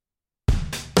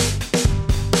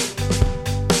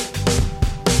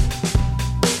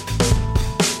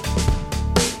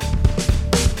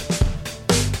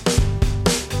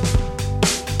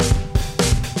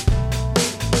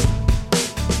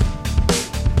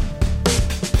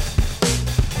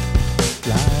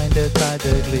aside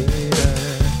the glitter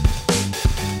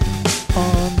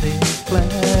on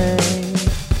display,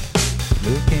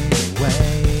 looking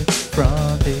away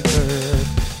from the earth,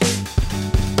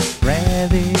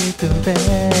 ready to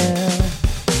bear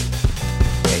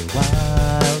a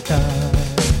wild card,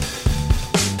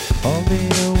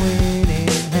 holding a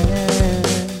winning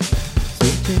hand,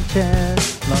 switching chance,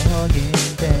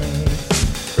 logging days,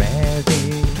 ready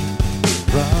to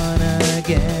run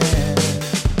again.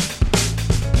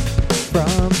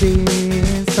 From the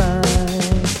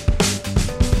inside,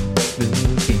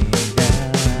 looking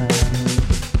down,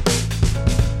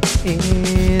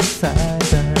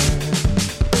 insider,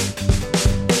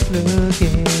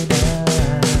 looking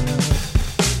out,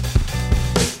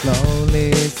 slowly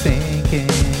sinking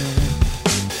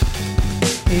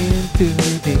into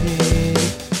deep.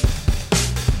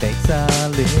 Takes a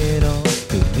little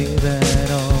to live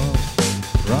at all,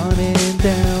 running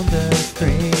down the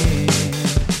stream.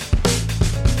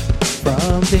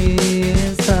 From the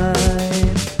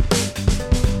inside,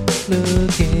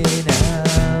 looking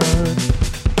out,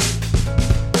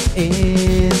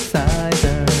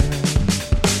 insider,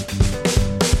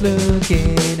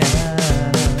 looking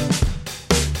out.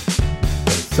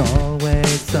 There's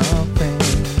always something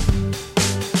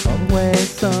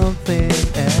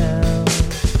else.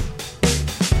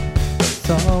 There's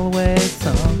always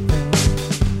something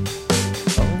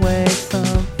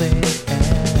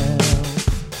else.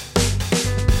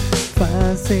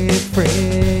 Fancy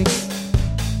freaks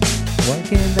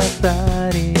working that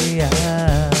body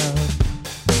out,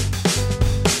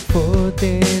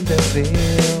 putting the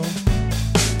veil,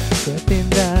 cutting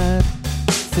that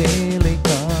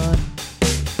silicone.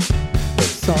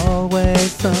 There's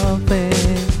always something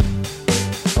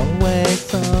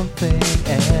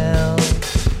else.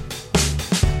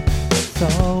 There's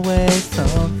always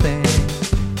something else.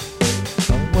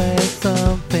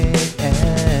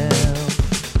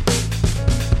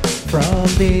 From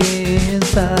the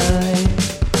inside,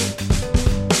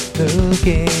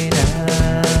 looking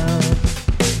out,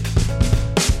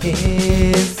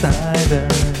 insider,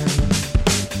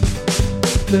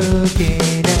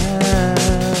 looking out.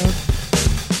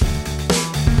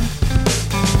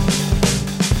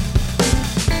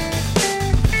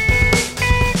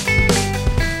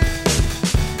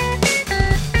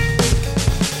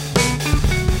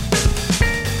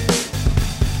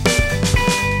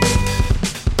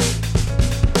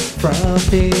 From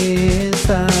the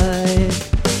inside,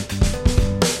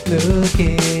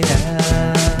 looking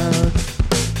out,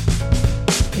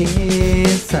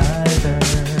 insider,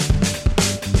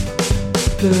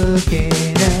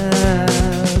 looking